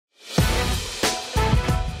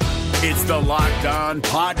It's the Locked On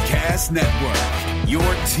Podcast Network, your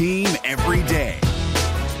team every day.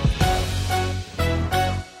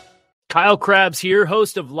 Kyle Krabs here,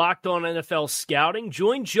 host of Locked On NFL Scouting.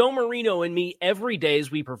 Join Joe Marino and me every day as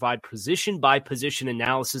we provide position-by-position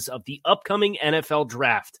analysis of the upcoming NFL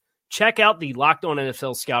Draft. Check out the Locked On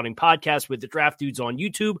NFL Scouting podcast with the Draft Dudes on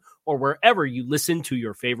YouTube or wherever you listen to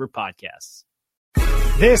your favorite podcasts.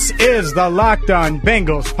 This is the Locked On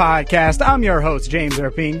Bengals podcast. I'm your host, James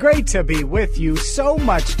Erpine. Great to be with you. So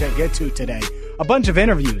much to get to today. A bunch of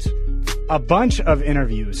interviews.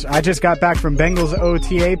 I just got back from Bengals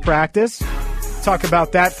OTA practice. Talk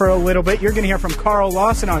about that for a little bit. You're going to hear from Carl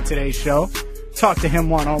Lawson on today's show. Talk to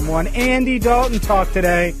him one-on-one. Andy Dalton talk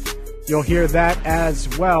today. You'll hear that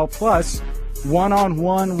as well. Plus,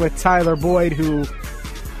 one-on-one with Tyler Boyd, who,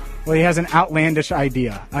 well, he has an outlandish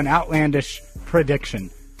idea, an outlandish prediction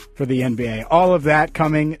for the NBA. All of that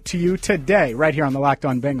coming to you today, right here on the Locked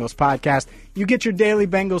On Bengals podcast. You get your daily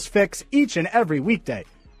Bengals fix each and every weekday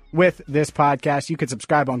with this podcast. You can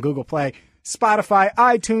subscribe on Google Play, Spotify,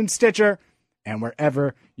 iTunes, Stitcher, and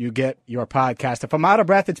wherever you get your podcast. If I'm out of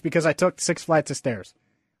breath, it's because I took 6 flights of stairs.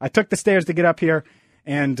 I took the stairs to get up here,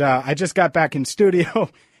 and I just got back in studio,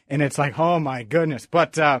 and it's like, oh my goodness.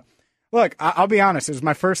 But look, I'll be honest. It was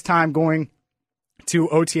my first time going to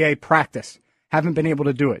OTA practice. Haven't been able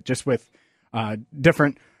to do it, just with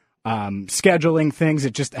different scheduling things.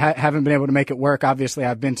 It just haven't been able to make it work. Obviously,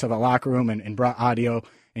 I've been to the locker room and brought audio,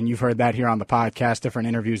 and you've heard that here on the podcast, different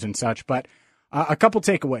interviews and such. But a couple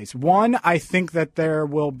takeaways. One, I think that there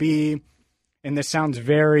will be, and this sounds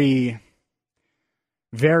very,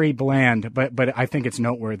 very bland, but I think it's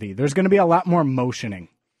noteworthy. There's going to be a lot more motioning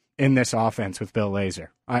in this offense with Bill Lazor.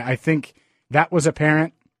 I think that was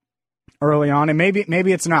apparent early on, and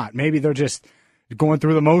maybe it's not. Maybe they're just going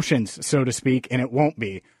through the motions, so to speak, and it won't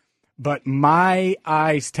be. But my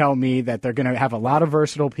eyes tell me that they're going to have a lot of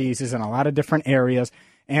versatile pieces in a lot of different areas.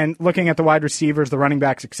 And looking at the wide receivers, the running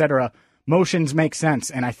backs, etc., motions make sense,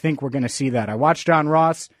 and I think we're going to see that. I watched John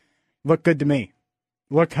Ross. Looked good to me.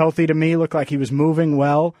 Looked healthy to me. Looked like he was moving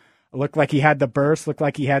well. Looked like he had the burst. Looked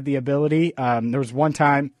like he had the ability. There was one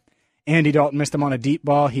time Andy Dalton missed him on a deep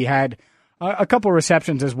ball. He had a couple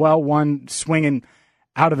receptions as well, one swinging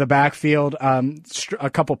out of the backfield, a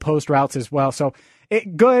couple post routes as well. So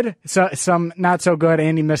good, some not so good.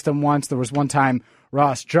 Andy missed him once. There was one time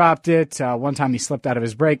Ross dropped it. One time he slipped out of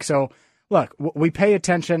his break. So, look, we pay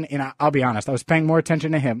attention, and I'll be honest, I was paying more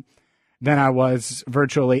attention to him than I was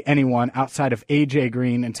virtually anyone outside of A.J.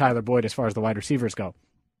 Green and Tyler Boyd as far as the wide receivers go.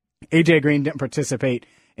 A.J. Green didn't participate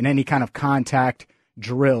in any kind of contact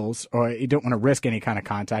drills, or you don't want to risk any kind of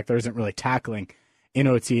contact. There isn't really tackling in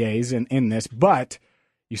OTAs in this, but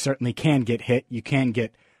you certainly can get hit. You can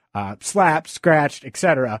get slapped, scratched,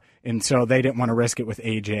 etc. And so they didn't want to risk it with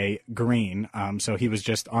A.J. Green. So he was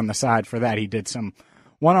just on the side for that. He did some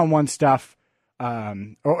one-on-one stuff,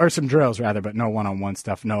 or some drills rather, but no one-on-one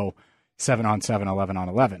stuff, no 7-on-7,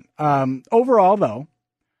 11-on-11. Overall, though,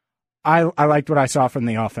 I liked what I saw from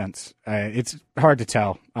the offense. It's hard to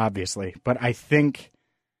tell, obviously, but I think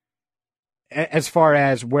as far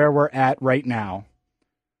as where we're at right now,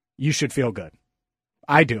 you should feel good.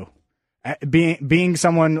 I do. Being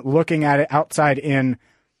someone looking at it outside in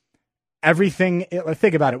everything,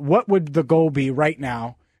 think about it. What would the goal be right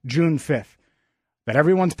now, June 5th? That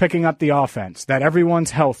everyone's picking up the offense, that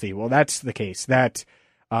everyone's healthy. Well, that's the case. That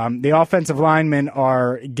the offensive linemen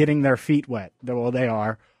are getting their feet wet. Well, they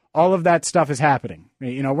are. All of that stuff is happening.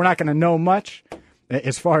 You know, we're not going to know much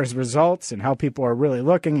as far as results and how people are really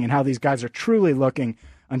looking and how these guys are truly looking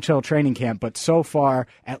until training camp. But so far,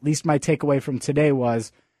 at least my takeaway from today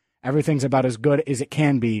was everything's about as good as it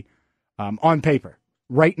can be on paper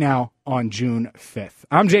right now on June 5th.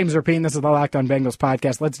 I'm James Erpine. This is the Locked On Bengals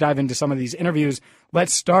podcast. Let's dive into some of these interviews.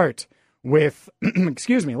 Let's start with,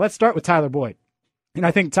 let's start with Tyler Boyd. And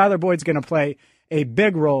I think Tyler Boyd's going to play a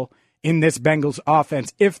big role in this Bengals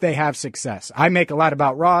offense if they have success. I make a lot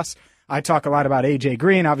about Ross. I talk a lot about A.J.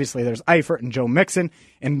 Green. Obviously, there's Eifert and Joe Mixon,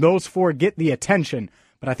 and those four get the attention.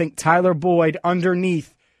 But I think Tyler Boyd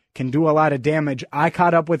underneath can do a lot of damage. I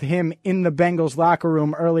caught up with him in the Bengals locker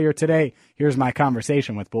room earlier today. Here's my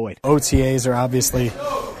conversation with Boyd. OTAs are obviously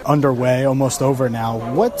underway, almost over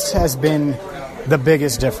now. What has been the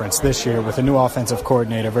biggest difference this year with a new offensive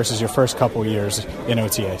coordinator versus your first couple years in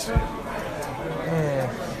OTAs?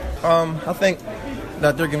 I think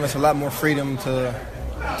that they're giving us a lot more freedom to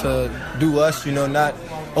do us, not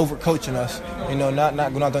overcoaching us, not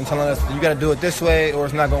going out there and telling us you got to do it this way or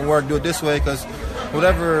it's not going to work, do it this way, because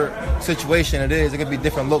whatever situation it is, it could be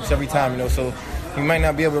different looks every time, so You might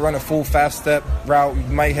not be able to run a full 5-step route. You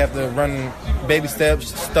might have to run baby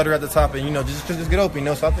steps, stutter at the top, and, just get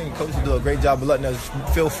open, So I think coaches do a great job of letting us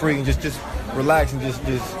feel free and just relax and just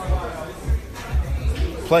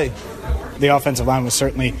play. The offensive line was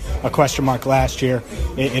certainly a question mark last year.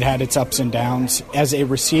 It had its ups and downs. As a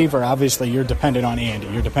receiver, obviously, you're dependent on Andy.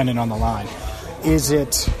 You're dependent on the line. Does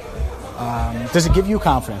it give you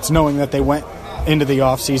confidence knowing that they went into the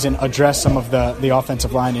offseason, address some of the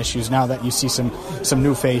offensive line issues now that you see some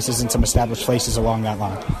new faces and some established faces along that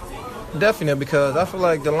line? Definitely, because I feel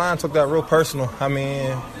like the line took that real personal. I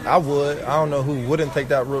mean, I would. I don't know who wouldn't take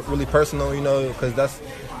that really personal, because that's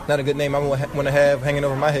not a good name I want to have hanging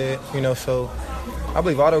over my head, So I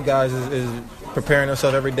believe all those guys is preparing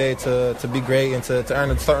themselves every day to be great and to earn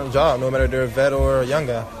a certain job, no matter if they're a vet or a young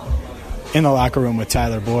guy. In the locker room with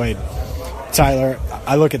Tyler Boyd, Tyler,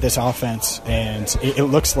 I look at this offense, and it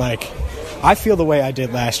looks like I feel the way I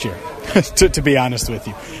did last year, to be honest with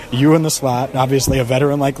you. You in the slot, obviously a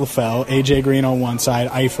veteran like LaFell, A.J. Green on one side,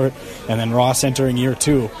 Eifert, and then Ross entering year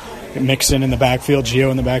 2. Mixon in the backfield,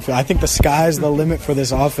 Gio in the backfield. I think the sky's the limit for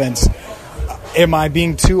this offense. Am I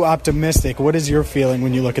being too optimistic? What is your feeling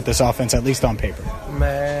when you look at this offense, at least on paper?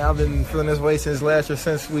 Man, I've been feeling this way since last year,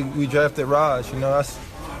 since we drafted Raj.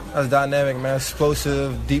 That's dynamic, man.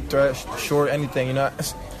 Explosive, deep threat, short, anything.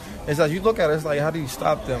 It's like you look at it, it's like, how do you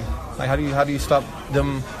stop them? Like, how do you stop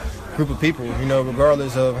them group of people?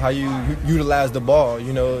 Regardless of how you utilize the ball.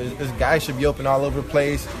 This guy should be open all over the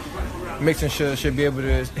place. Mixon should be able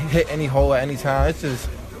to hit any hole at any time. It's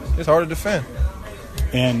hard to defend.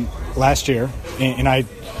 And last year, and I,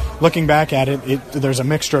 looking back at it, there's a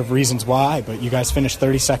mixture of reasons why, but you guys finished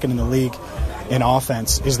 32nd in the league in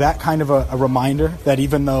offense. Is that kind of a reminder that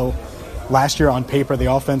even though last year on paper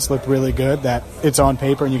the offense looked really good, that it's on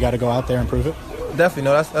paper and you got to go out there and prove it? Definitely.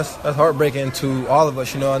 No, that's heartbreaking to all of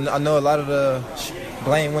us. I know a lot of the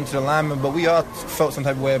blame went to the linemen, but we all felt some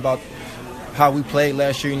type of way about how we played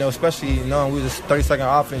last year, especially knowing we was a 30-second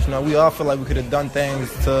offense. We all feel like we could have done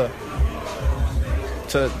things to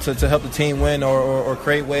help the team win or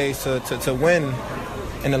create ways to win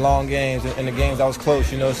in the long games and the games that was close,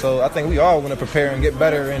 So I think we all want to prepare and get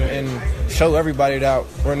better and show everybody that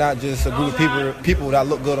we're not just a group of people that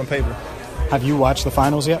look good on paper. Have you watched the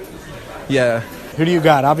finals yet? Yeah. Who do you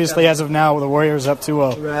got? Obviously, as of now, the Warriors up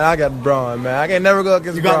 2-0. Man, I got LeBron, man. I can never go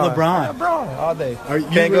against LeBron. You got LeBron? I got LeBron all day.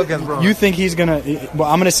 Can't go against LeBron. You think he's going to – well,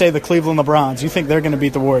 I'm going to say the Cleveland LeBrons. You think they're going to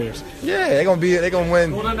beat the Warriors? Yeah, they're going to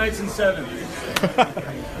win. Golden Knights in 7.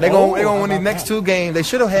 They're going to win these next 2 games. They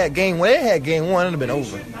should have had game 1. They had game 1, it would have been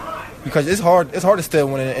over. Because it's hard to still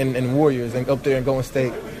win in Warriors and up there in Golden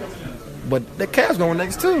State. But the Cavs going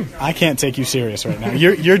next 2. I can't take you serious right now.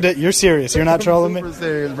 You're serious. You're not trolling me? Super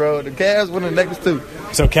serious, bro. The Cavs win the next 2.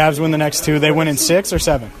 So Cavs win the next 2. They win in 6 or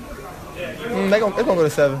 7? They're going to go to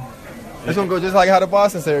 7. It's going to go just like how the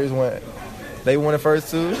Boston series went. They won the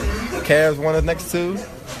first 2. Cavs won the next 2.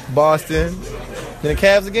 Boston. Then the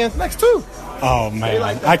Cavs again, next 2. Oh, man.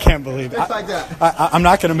 Like I can't believe it. It's like that. I'm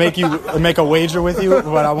not going to make a wager with you,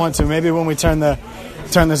 but I want to. Maybe when we turn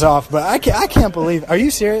this off. But I can't believe. Are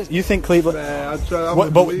you serious? You think Cleveland? Man,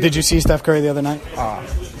 but did you see Steph Curry the other night?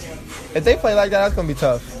 If they play like that, that's going to be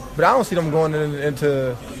tough. But I don't see them going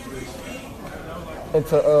into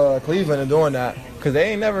Cleveland and doing that. Because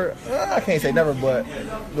they ain't never, I can't say never, but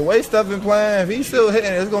the way Steph been playing, if he's still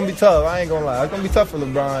hitting, it's going to be tough. I ain't going to lie. It's going to be tough for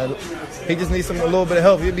LeBron. He just needs a little bit of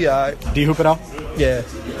help. He'll be all right. Do you hoop it all? Yeah.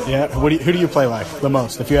 Yeah. Who do you play like the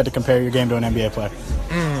most, if you had to compare your game to an NBA player?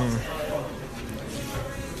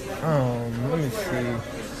 Let me see.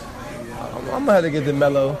 I'm gonna have to get to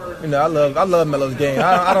Melo. I love Melo's game.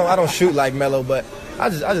 I don't shoot like Melo, but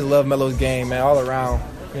I just love Melo's game, man, all around.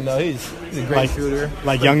 He's a great shooter.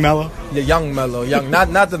 Like young Melo? Yeah, young Melo,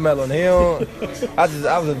 not the Melo. I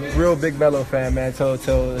was a real big Melo fan, man, till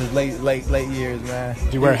his late years, man.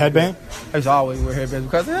 Did you wear a headband? I used to always wear headbands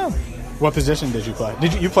because of him. What position did you play?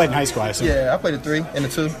 You played in high school, I assume? Yeah, I played a 3 and a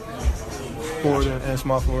 2, forward and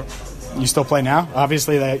small forward. You still play now?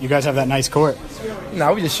 Obviously, you guys have that nice court.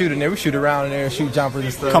 Nah, we just shoot in there. We shoot around in there and shoot jumpers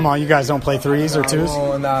and stuff. Come on, you guys don't play 3s or 2s?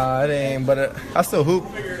 Oh, nah, it ain't. But I still hoop.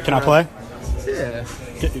 Can I play? Yeah.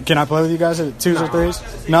 Can I play with you guys at 2s or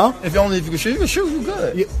 3s? No? If you can shoot, you can shoot. You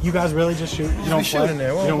good. You guys really just shoot? You don't shoot in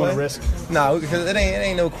there. You don't want to risk? Nah, because it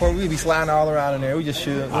ain't no court. We be sliding all around in there. We just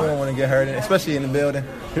shoot. We don't want to get hurt, especially in the building.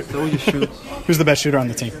 So we just shoot. Who's the best shooter on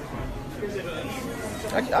the team?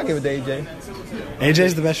 I'll give it to AJ.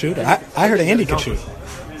 AJ's the best shooter. I heard Andy could shoot.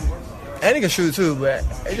 Andy can shoot too, but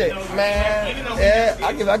AJ, man, yeah,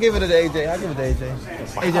 I give it to AJ. I give it to AJ.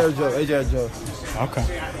 AJ or Joe. Okay.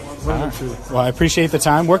 Well, I appreciate the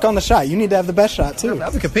time. Work on the shot. You need to have the best shot, too.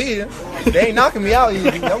 I'm competing. They ain't knocking me out easy.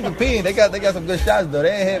 I'm competing. They got some good shots, though.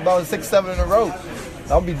 They ain't hit about 6, 7 in a row.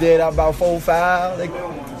 I'll be dead out about 4, 5. It's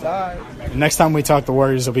all right. Next time we talk, the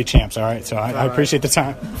Warriors will be champs, all right? So I appreciate the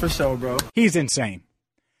time. For sure, bro. He's insane.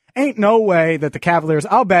 Ain't no way that the Cavaliers,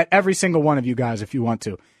 I'll bet every single one of you guys if you want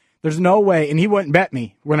to. There's no way, and he wouldn't bet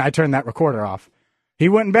me when I turned that recorder off. He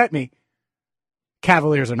wouldn't bet me.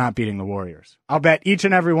 Cavaliers are not beating the Warriors. I'll bet each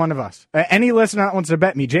and every one of us. Any listener that wants to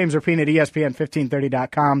bet me, James Rapine at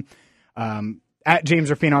ESPN1530.com, at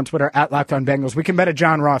James Rapine on Twitter, at Locked On Bengals. We can bet a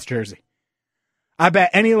John Ross jersey. I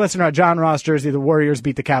bet any listener at John Ross jersey, the Warriors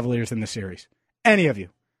beat the Cavaliers in the series. Any of you.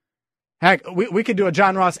 Heck, we could do a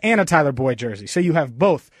John Ross and a Tyler Boyd jersey, so you have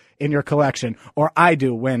both in your collection, or I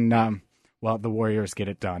do when, the Warriors get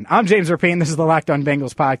it done. I'm James Rapine. This is the Locked On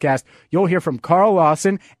Bengals podcast. You'll hear from Carl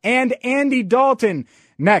Lawson and Andy Dalton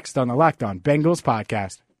next on the Locked On Bengals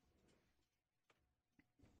podcast.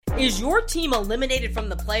 Is your team eliminated from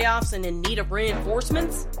the playoffs and in need of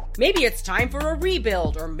reinforcements? Maybe it's time for a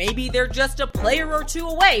rebuild, or maybe they're just a player or two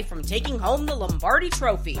away from taking home the Lombardi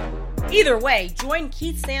Trophy. Either way, join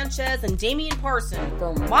Keith Sanchez and Damian Parson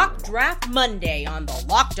for Mock Draft Monday on the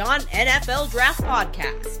Locked On NFL Draft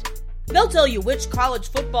Podcast. They'll tell you which college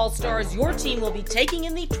football stars your team will be taking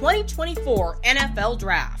in the 2024 NFL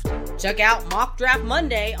Draft. Check out Mock Draft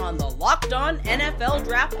Monday on the Locked On NFL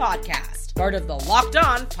Draft Podcast, part of the Locked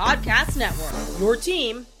On Podcast Network, your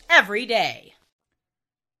team every day.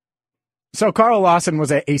 So Carl Lawson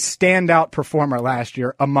was a standout performer last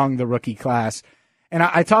year among the rookie class. And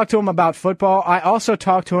I talked to him about football. I also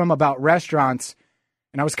talked to him about restaurants.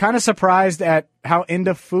 And I was kind of surprised at how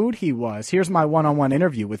into food he was. Here's my one-on-one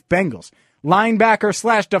interview with Bengals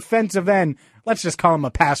linebacker / defensive end. Let's just call him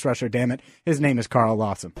a pass rusher, damn it. His name is Carl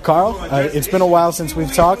Lawson. Carl, it's been a while since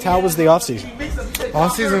we've talked. How was the offseason?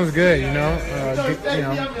 Offseason was good,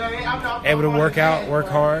 able to work out, work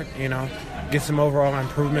hard, get some overall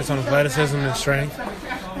improvements on athleticism and strength.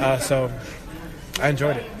 So I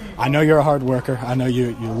enjoyed it. I know you're a hard worker. I know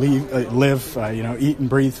you live, eat and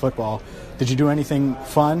breathe football. Did you do anything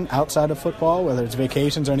fun outside of football, whether it's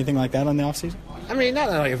vacations or anything like that on the offseason? I mean, not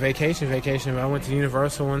like a vacation, but I went to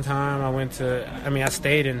Universal one time. I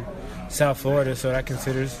stayed in South Florida, so that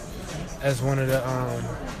considers as one of the,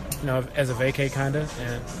 as a vacay kind of.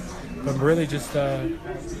 But really just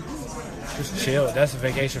chill. That's a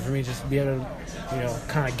vacation for me, just be able to,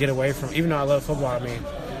 kind of get away from, even though I love football,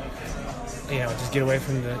 just get away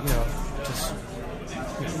from the,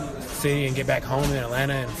 city and get back home in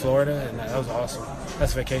Atlanta and Florida, and that was awesome.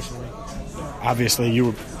 That's vacation to me. Obviously,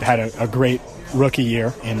 you had a great rookie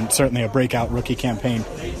year and certainly a breakout rookie campaign.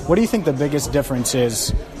 What do you think the biggest difference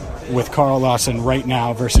is with Carl Lawson right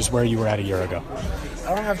now versus where you were at a year ago?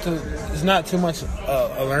 I don't have to. It's not too much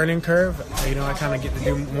a learning curve. I kind of get to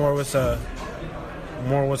do more what's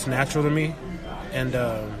natural to me, and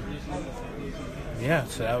so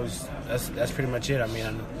that's pretty much it.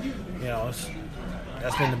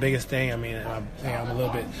 That's been the biggest thing. I'm a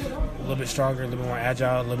little bit stronger, a little bit more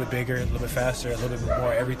agile, a little bit bigger, a little bit faster, a little bit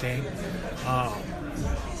more everything.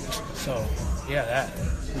 That.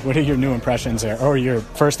 What are your new impressions there, or your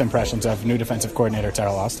first impressions of new defensive coordinator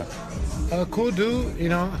Terrell Austin? Cool dude,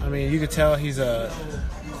 you could tell he's a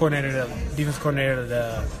defense coordinator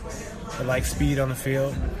that likes speed on the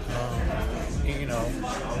field. And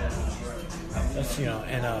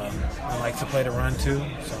likes to play the run too.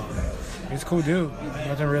 So he's a cool dude.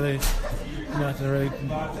 Nothing really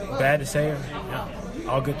bad to say.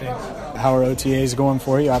 All good things. How are OTAs going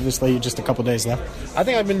for you? Obviously, just a couple days left. I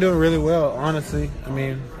think I've been doing really well, honestly.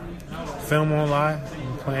 Film won't lie.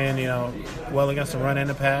 I'm playing, well against the run and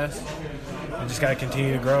the pass. I just got to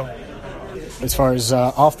continue to grow. As far as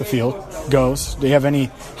off the field goes, do you have any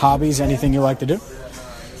hobbies, anything you like to do?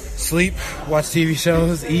 Sleep, watch TV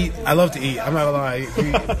shows, eat. I love to eat. I'm not gonna lie.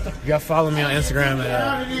 If y'all follow me on Instagram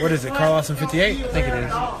at, what is it, Carl Lawson 58? I think it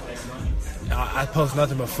is. I post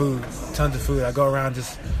nothing but food, tons of food. I go around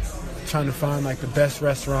just trying to find the best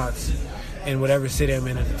restaurants in whatever city I'm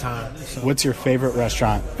in at the time. So. What's your favorite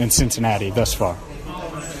restaurant in Cincinnati thus far?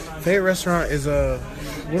 Favorite restaurant is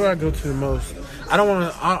what do I go to the most? I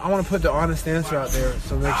want to put the honest answer out there,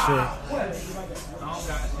 so make sure.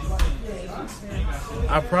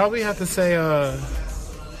 I probably have to say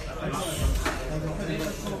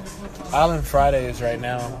Island Fridays right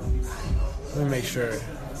now. Let me make sure.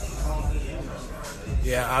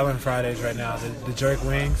 Yeah, Island Fridays right now. The jerk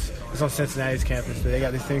wings. It's on Cincinnati's campus, but they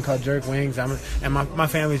got this thing called jerk wings. My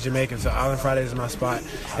family's Jamaican, so Island Fridays is my spot.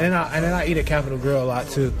 And then I eat at Capitol Grill a lot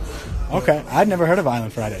too. Okay, I'd never heard of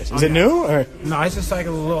Island Fridays. Is it new or? No, it's just like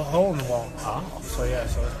a little hole in the wall. Oh. So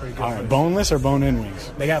it's pretty good. All right, boneless or bone-in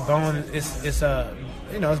wings? They got bone. It's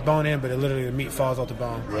bone in, but literally the meat falls off the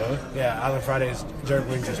bone. Really? Yeah, Island Fridays jerk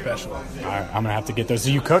wings are special. All right, I'm gonna have to get those.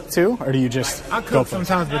 Do you cook too, or do you just? I cook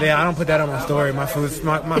sometimes, but I don't put that on my story. My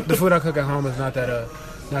the food I cook at home is not that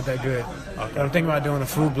good. Okay. But I'm thinking about doing a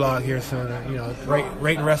food blog here soon.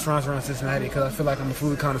 Rating restaurants around Cincinnati because I feel like I'm a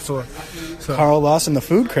food connoisseur. So, Carl Lawson, the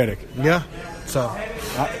food critic. Yeah. So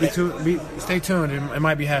stay tuned. It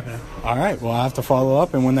might be happening. All right. Well, I'll have to follow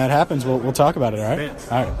up, and when that happens, we'll talk about it. All right. Man.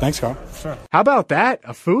 All right. Thanks, Carl. Sure. How about that?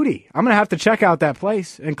 A foodie. I'm gonna have to check out that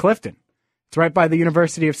place in Clifton. It's right by the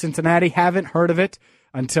University of Cincinnati. Haven't heard of it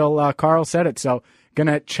until Carl said it. So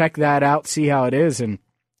gonna check that out, see how it is, and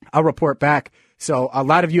I'll report back. So a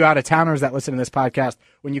lot of you out-of-towners that listen to this podcast,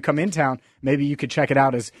 when you come in town, maybe you could check it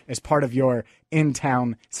out as part of your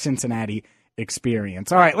in-town Cincinnati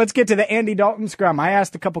experience. All right, let's get to the Andy Dalton Scrum. I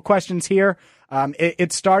asked a couple questions here.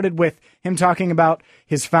 It started with him talking about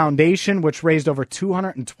his foundation, which raised over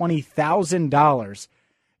 $220,000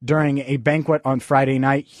 during a banquet on Friday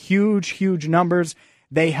night. Huge numbers.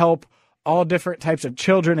 They help all different types of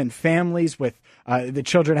children and families with the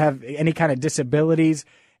children have any kind of disabilities.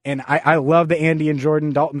 And I love the Andy and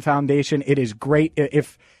Jordan Dalton Foundation. It is great.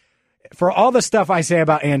 If for all the stuff I say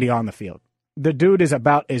about Andy on the field, the dude is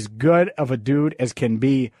about as good of a dude as can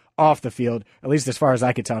be off the field, at least as far as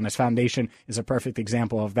I could tell. And his foundation is a perfect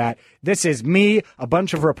example of that. This is me, a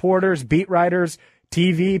bunch of reporters, beat writers,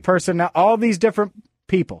 TV personnel, all these different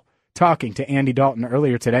people talking to Andy Dalton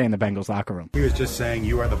earlier today in the Bengals locker room. He was just saying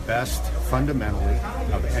you are the best fundamentally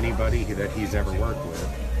of anybody that he's ever worked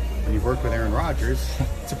with. When you've worked with Aaron Rodgers,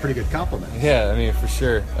 it's a pretty good compliment. Yeah, I mean, for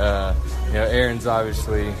sure. Aaron's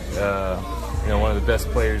obviously, one of the best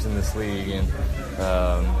players in this league. And,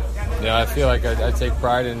 I feel like I take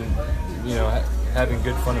pride in, having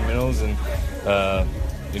good fundamentals. And,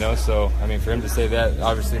 so, I mean, for him to say that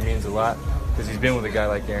obviously means a lot because he's been with a guy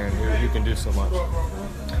like Aaron who can do so much.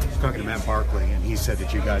 Talking to Matt Barkley, and he said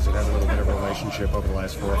that you guys have had a little bit of a relationship over the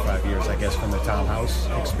last 4 or 5 years, I guess, from the townhouse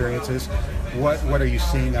experiences. What are you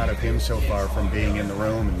seeing out of him so far from being in the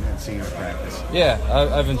room and seeing him practice? Yeah,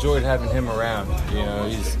 I've enjoyed having him around.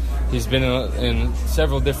 He's been in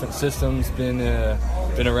several different systems, been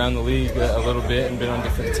around the league a little bit, and been on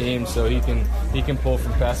different teams, so he can pull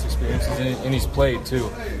from past experiences, and he's played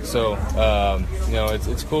too. So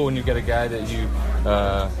it's cool when you get a guy that you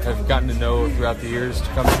have gotten to know throughout the years to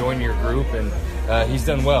come join your group, and he's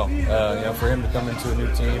done well. For him to come into a new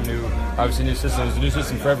team, obviously new system. It's a new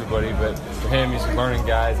system for everybody, but for him, he's learning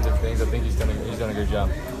guys and different things. I think he's done a good job.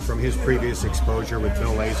 From his previous exposure with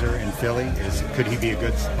Bill Lazor in Philly, could he be a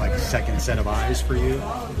good second set of eyes for you?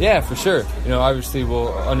 Yeah, for sure. Obviously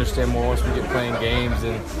we'll understand more once we get playing games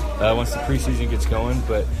and once the preseason gets going.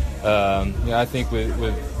 But I think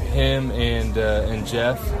with him and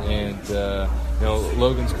Jeff and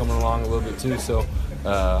Logan's coming along a little bit too. So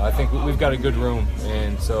I think we've got a good room,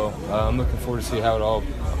 and so I'm looking forward to see how it all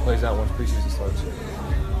plays out once preseason starts.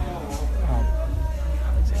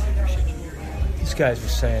 These guys were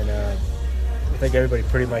saying, I think everybody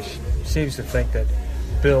pretty much seems to think that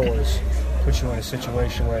Bill has put you in a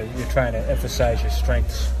situation where you're trying to emphasize your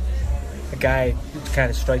strengths. A guy who kind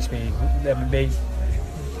of strikes me that may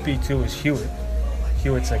be too is Hewitt.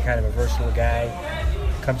 Hewitt's a kind of a versatile guy,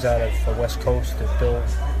 comes out of the West Coast that Bill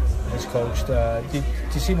has coached. Do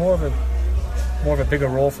you see more of a bigger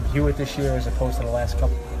role from Hewitt this year as opposed to the last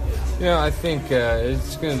couple? I think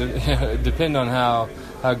it's going to depend on how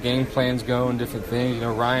game plans go and different things.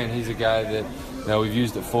 Ryan, he's a guy that we've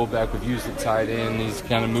used at fullback, we've used at tight end. He's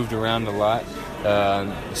kind of moved around a lot.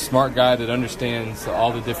 A smart guy that understands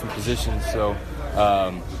all the different positions. So,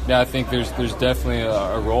 I think there's definitely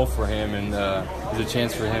a role for him, and there's a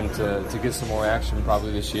chance for him to get some more action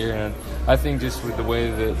probably this year. And I think just with the way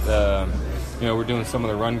that we're doing some of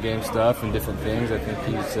the run game stuff and different things, I think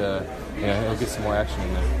he'll get some more action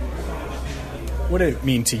in there. What did it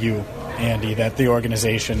mean to you, Andy, that the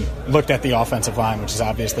organization looked at the offensive line, which has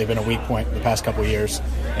obviously been a weak point the past couple of years,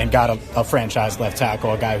 and got a franchise left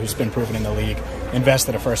tackle, a guy who's been proven in the league,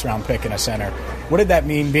 invested a first-round pick in a center? What did that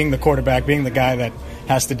mean, being the quarterback, being the guy that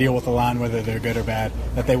has to deal with the line, whether they're good or bad,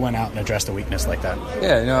 that they went out and addressed a weakness like that?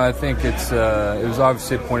 Yeah, I think it was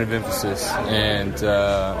obviously a point of emphasis, and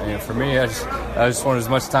for me, I just want as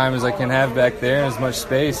much time as I can have back there and as much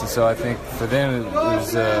space, and so I think for them it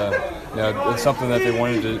was it's something that they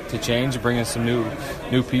wanted to change, bring in some new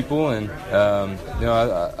people, and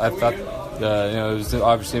I thought it was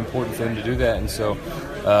obviously important for them to do that, and so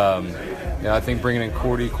I think bringing in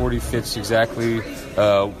Cordy fits exactly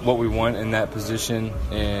what we want in that position,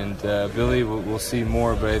 and Billy, we'll see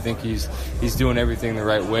more, but I think he's doing everything the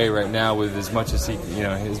right way right now with as much as he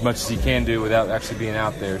can do without actually being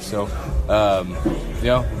out there. So,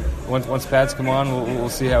 once pads come on, we'll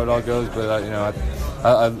see how it all goes. But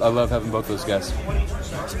I love having both those guys.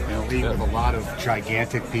 League with a lot of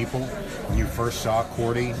gigantic people. When you first saw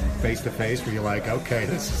Cordy face to face, were you like, okay,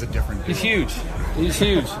 this is a different deal? He's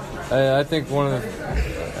huge. I think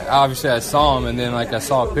obviously I saw him, and then I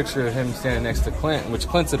saw a picture of him standing next to Clint, which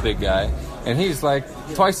Clint's a big guy, and he's like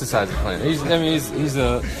twice the size of Clint.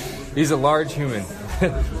 He's a large human.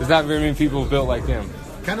 There's not very many people built like him.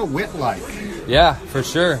 Kind of wit-like. Yeah, for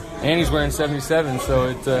sure. And he's wearing 77, so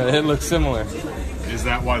it looks similar. Is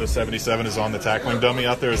that why the 77 is on the tackling dummy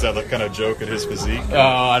out there? Is that the kind of joke at his physique? Oh,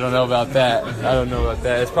 I don't know about that.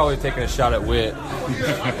 It's probably taking a shot at wit.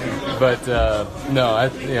 But no,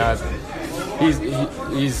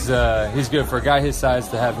 he's good for a guy his size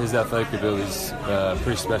to have his athletic abilities.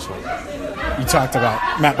 Pretty special. You talked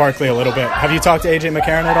about Matt Barkley a little bit. Have you talked to A.J.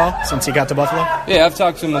 McCarron at all since he got to Buffalo? Yeah, I've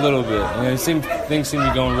talked to him a little bit. Things seem to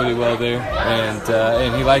be going really well there,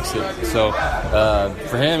 and he likes it. So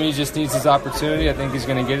for him, he just needs his opportunity. I think he's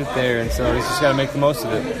going to get it there, and so he's just got to make the most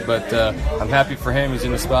of it. But I'm happy for him. He's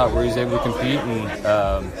in a spot where he's able to compete, and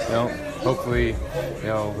hopefully,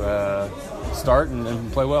 start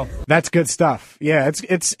and play well. That's good stuff. Yeah,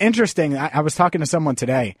 it's interesting. I was talking to someone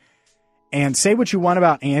today, and say what you want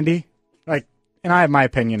about Andy, and I have my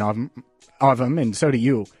opinion of him, and so do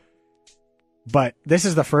you. But this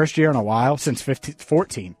is the first year in a while since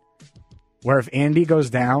 14 where if Andy goes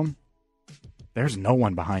down, there's no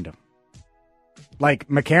one behind him.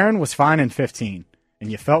 McCarron was fine in 15,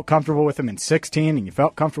 and you felt comfortable with him in 16, and you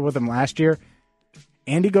felt comfortable with him last year.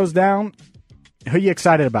 Andy goes down, who are you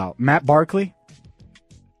excited about? Matt Barkley?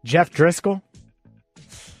 Jeff Driscoll?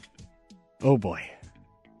 Oh boy.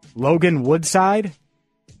 Logan Woodside?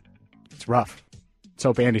 It's rough. Let's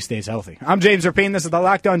hope Andy stays healthy. I'm James Rapine. This is the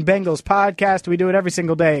Locked On Bengals podcast. We do it every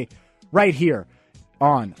single day right here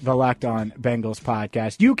on the Locked On Bengals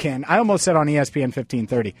podcast. You can, I almost said on ESPN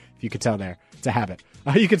 1530, if you could tell there. It's a habit.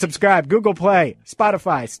 You can subscribe, Google Play,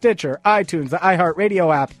 Spotify, Stitcher, iTunes, the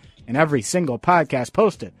iHeartRadio app, and every single podcast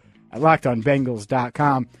posted at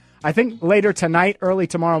LockedOnBengals.com. I think later tonight, early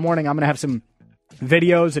tomorrow morning, I'm going to have some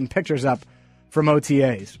videos and pictures up from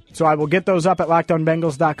OTAs. So I will get those up at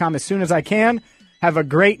LockedOnBengals.com as soon as I can. Have a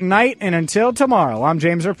great night, and until tomorrow, I'm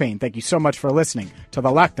James Rapine. Thank you so much for listening to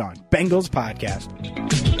the Locked On Bengals podcast.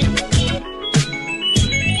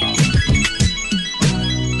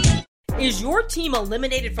 Is your team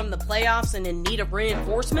eliminated from the playoffs and in need of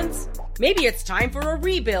reinforcements? Maybe it's time for a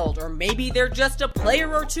rebuild, or maybe they're just a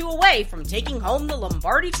player or two away from taking home the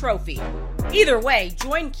Lombardi Trophy. Either way,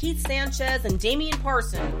 join Keith Sanchez and Damian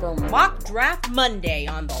Parson for Mock Draft Monday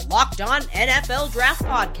on the Locked On NFL Draft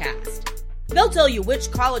Podcast. They'll tell you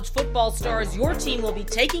which college football stars your team will be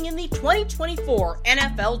taking in the 2024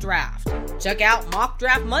 NFL Draft. Check out Mock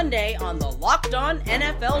Draft Monday on the Locked On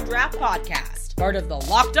NFL Draft Podcast, part of the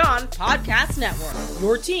Locked On Podcast Network,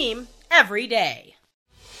 your team every day.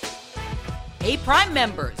 Hey, Prime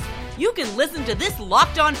members, you can listen to this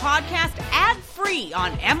Locked On podcast ad-free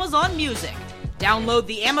on Amazon Music. Download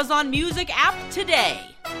the Amazon Music app today.